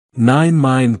9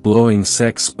 mind-blowing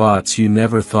sex spots you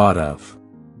never thought of.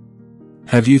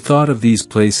 Have you thought of these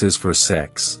places for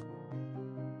sex?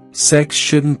 Sex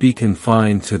shouldn't be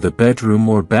confined to the bedroom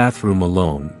or bathroom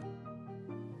alone.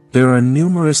 There are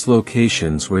numerous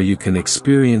locations where you can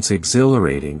experience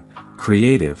exhilarating,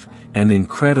 creative, and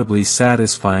incredibly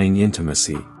satisfying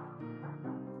intimacy.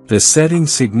 The setting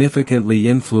significantly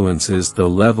influences the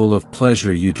level of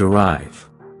pleasure you derive.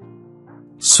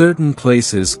 Certain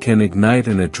places can ignite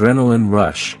an adrenaline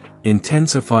rush,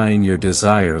 intensifying your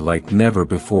desire like never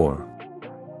before.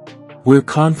 We're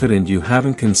confident you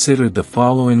haven't considered the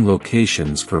following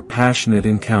locations for passionate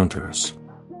encounters.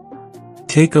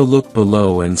 Take a look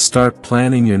below and start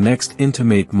planning your next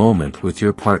intimate moment with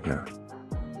your partner.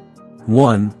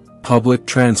 1. Public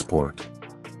transport.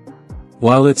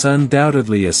 While it's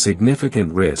undoubtedly a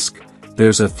significant risk,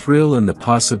 there's a thrill in the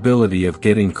possibility of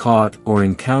getting caught or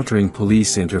encountering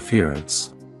police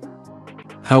interference.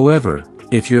 However,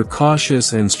 if you're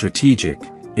cautious and strategic,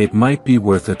 it might be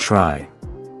worth a try.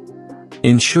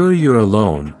 Ensure you're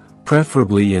alone,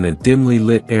 preferably in a dimly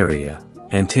lit area,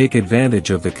 and take advantage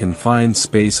of the confined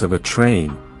space of a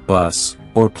train, bus,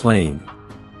 or plane.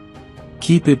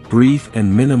 Keep it brief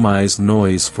and minimize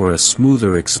noise for a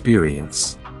smoother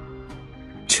experience.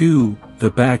 2. The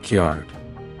backyard.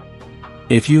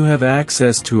 If you have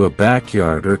access to a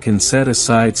backyard or can set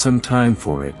aside some time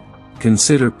for it,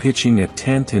 consider pitching a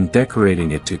tent and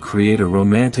decorating it to create a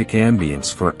romantic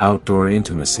ambience for outdoor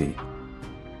intimacy.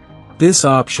 This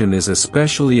option is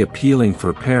especially appealing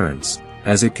for parents,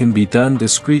 as it can be done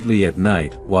discreetly at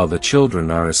night while the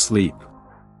children are asleep.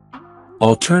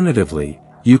 Alternatively,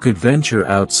 you could venture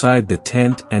outside the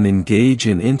tent and engage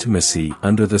in intimacy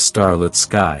under the starlit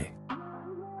sky.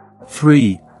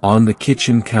 3. On the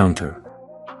kitchen counter.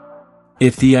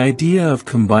 If the idea of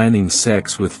combining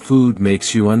sex with food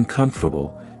makes you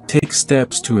uncomfortable, take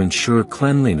steps to ensure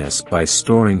cleanliness by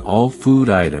storing all food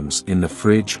items in the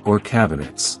fridge or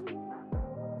cabinets.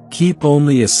 Keep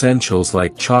only essentials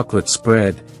like chocolate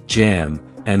spread, jam,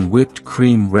 and whipped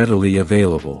cream readily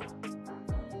available.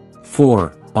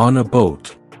 4. On a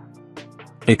boat.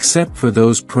 Except for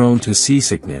those prone to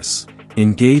seasickness,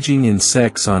 engaging in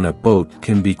sex on a boat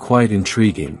can be quite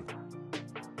intriguing.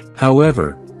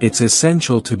 However, it's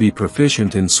essential to be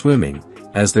proficient in swimming,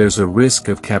 as there's a risk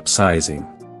of capsizing.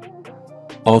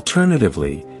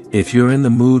 Alternatively, if you're in the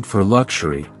mood for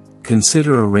luxury,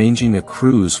 consider arranging a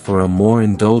cruise for a more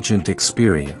indulgent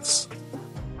experience.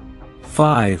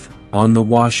 5. On the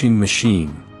washing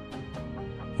machine.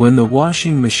 When the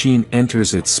washing machine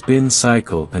enters its spin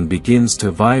cycle and begins to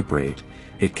vibrate,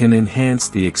 it can enhance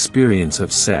the experience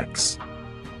of sex.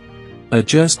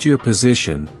 Adjust your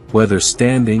position, whether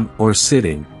standing or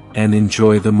sitting, and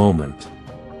enjoy the moment.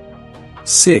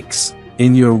 6.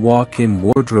 In your walk-in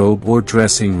wardrobe or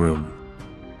dressing room.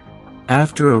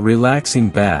 After a relaxing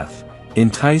bath,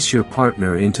 entice your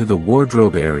partner into the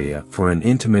wardrobe area for an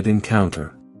intimate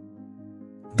encounter.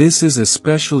 This is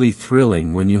especially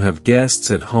thrilling when you have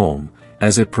guests at home,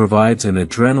 as it provides an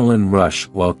adrenaline rush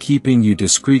while keeping you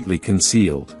discreetly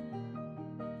concealed.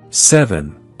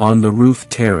 7. On the roof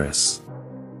terrace.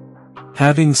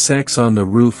 Having sex on the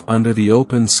roof under the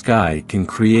open sky can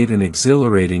create an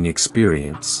exhilarating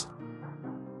experience.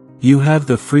 You have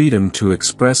the freedom to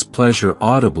express pleasure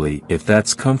audibly if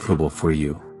that's comfortable for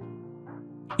you.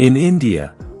 In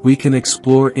India, we can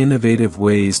explore innovative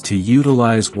ways to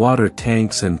utilize water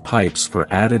tanks and pipes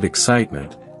for added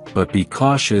excitement, but be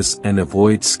cautious and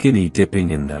avoid skinny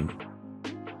dipping in them.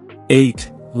 8.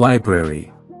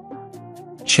 Library.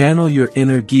 Channel your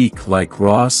inner geek like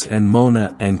Ross and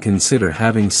Mona and consider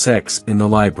having sex in the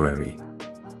library.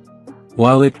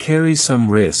 While it carries some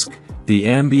risk, the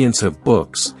ambience of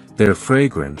books, their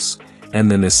fragrance, and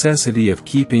the necessity of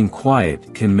keeping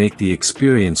quiet can make the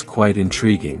experience quite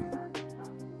intriguing.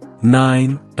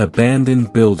 9.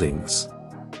 Abandoned buildings.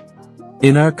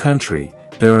 In our country,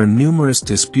 there are numerous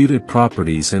disputed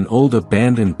properties and old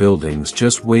abandoned buildings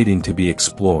just waiting to be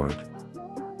explored.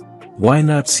 Why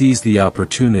not seize the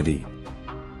opportunity?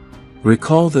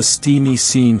 Recall the steamy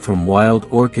scene from Wild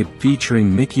Orchid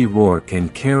featuring Mickey Rourke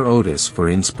and Care Otis for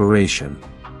inspiration.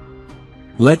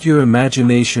 Let your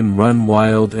imagination run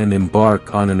wild and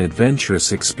embark on an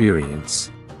adventurous experience.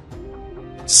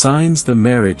 Signs the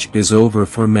marriage is over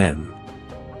for men.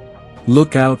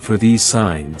 Look out for these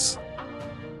signs.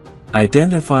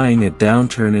 Identifying a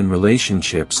downturn in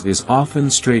relationships is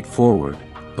often straightforward,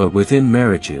 but within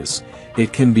marriages,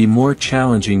 it can be more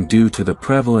challenging due to the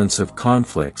prevalence of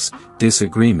conflicts,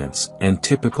 disagreements, and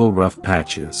typical rough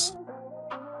patches.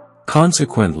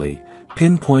 Consequently,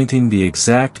 pinpointing the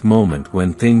exact moment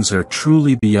when things are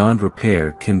truly beyond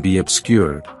repair can be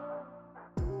obscured.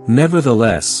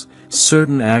 Nevertheless,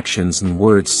 certain actions and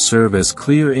words serve as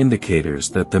clear indicators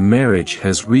that the marriage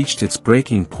has reached its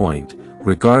breaking point,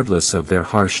 regardless of their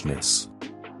harshness.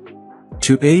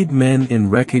 To aid men in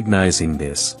recognizing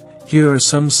this, here are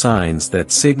some signs that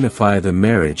signify the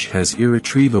marriage has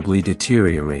irretrievably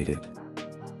deteriorated.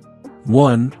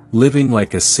 1. Living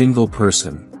like a single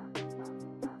person.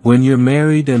 When you're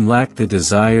married and lack the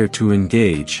desire to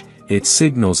engage, it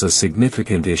signals a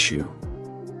significant issue.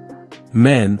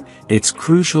 Men, it's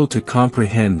crucial to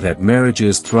comprehend that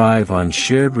marriages thrive on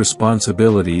shared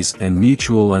responsibilities and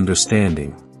mutual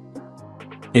understanding.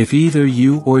 If either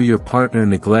you or your partner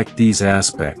neglect these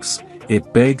aspects,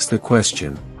 it begs the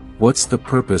question, what's the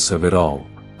purpose of it all?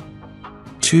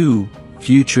 2.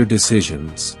 Future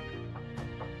decisions.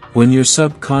 When your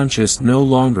subconscious no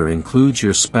longer includes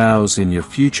your spouse in your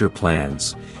future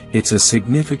plans, it's a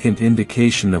significant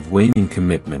indication of waning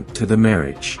commitment to the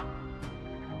marriage.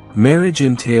 Marriage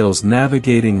entails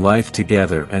navigating life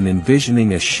together and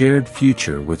envisioning a shared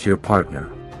future with your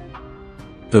partner.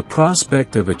 The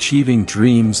prospect of achieving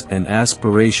dreams and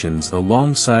aspirations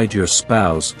alongside your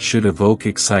spouse should evoke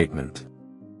excitement.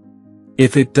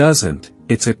 If it doesn't,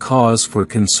 it's a cause for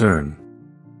concern.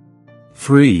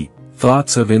 3.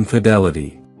 Thoughts of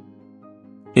infidelity.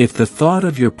 If the thought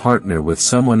of your partner with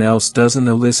someone else doesn't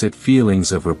elicit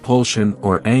feelings of repulsion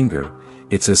or anger,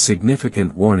 it's a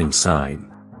significant warning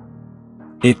sign.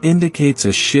 It indicates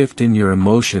a shift in your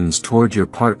emotions toward your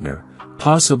partner,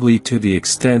 possibly to the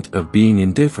extent of being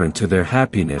indifferent to their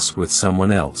happiness with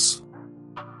someone else.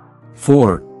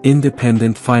 4.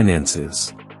 Independent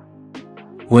finances.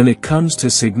 When it comes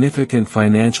to significant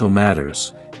financial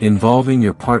matters, involving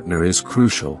your partner is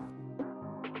crucial.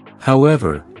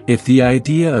 However, if the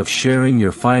idea of sharing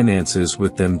your finances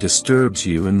with them disturbs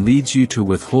you and leads you to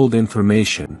withhold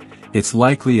information, it's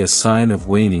likely a sign of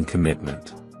waning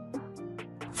commitment.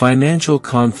 Financial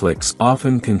conflicts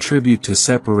often contribute to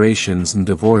separations and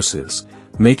divorces,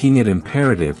 making it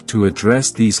imperative to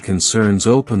address these concerns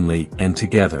openly and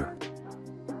together.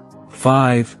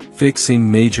 5.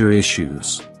 Fixing major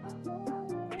issues.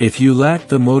 If you lack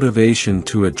the motivation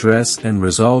to address and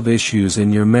resolve issues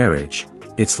in your marriage,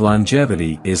 its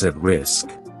longevity is at risk.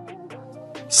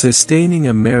 Sustaining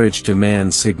a marriage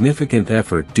demands significant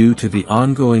effort due to the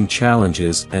ongoing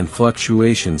challenges and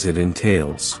fluctuations it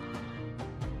entails.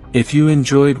 If you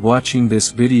enjoyed watching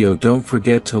this video, don't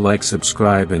forget to like,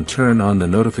 subscribe and turn on the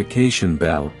notification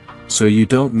bell, so you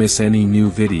don't miss any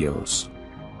new videos.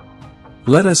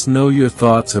 Let us know your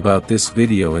thoughts about this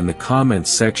video in the comments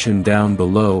section down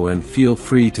below, and feel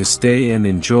free to stay and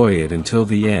enjoy it until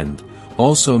the end.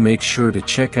 Also make sure to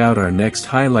check out our next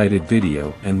highlighted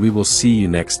video, and we will see you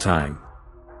next time.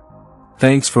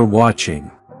 Thanks for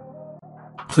watching.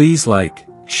 Please like,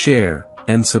 share,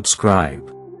 and subscribe.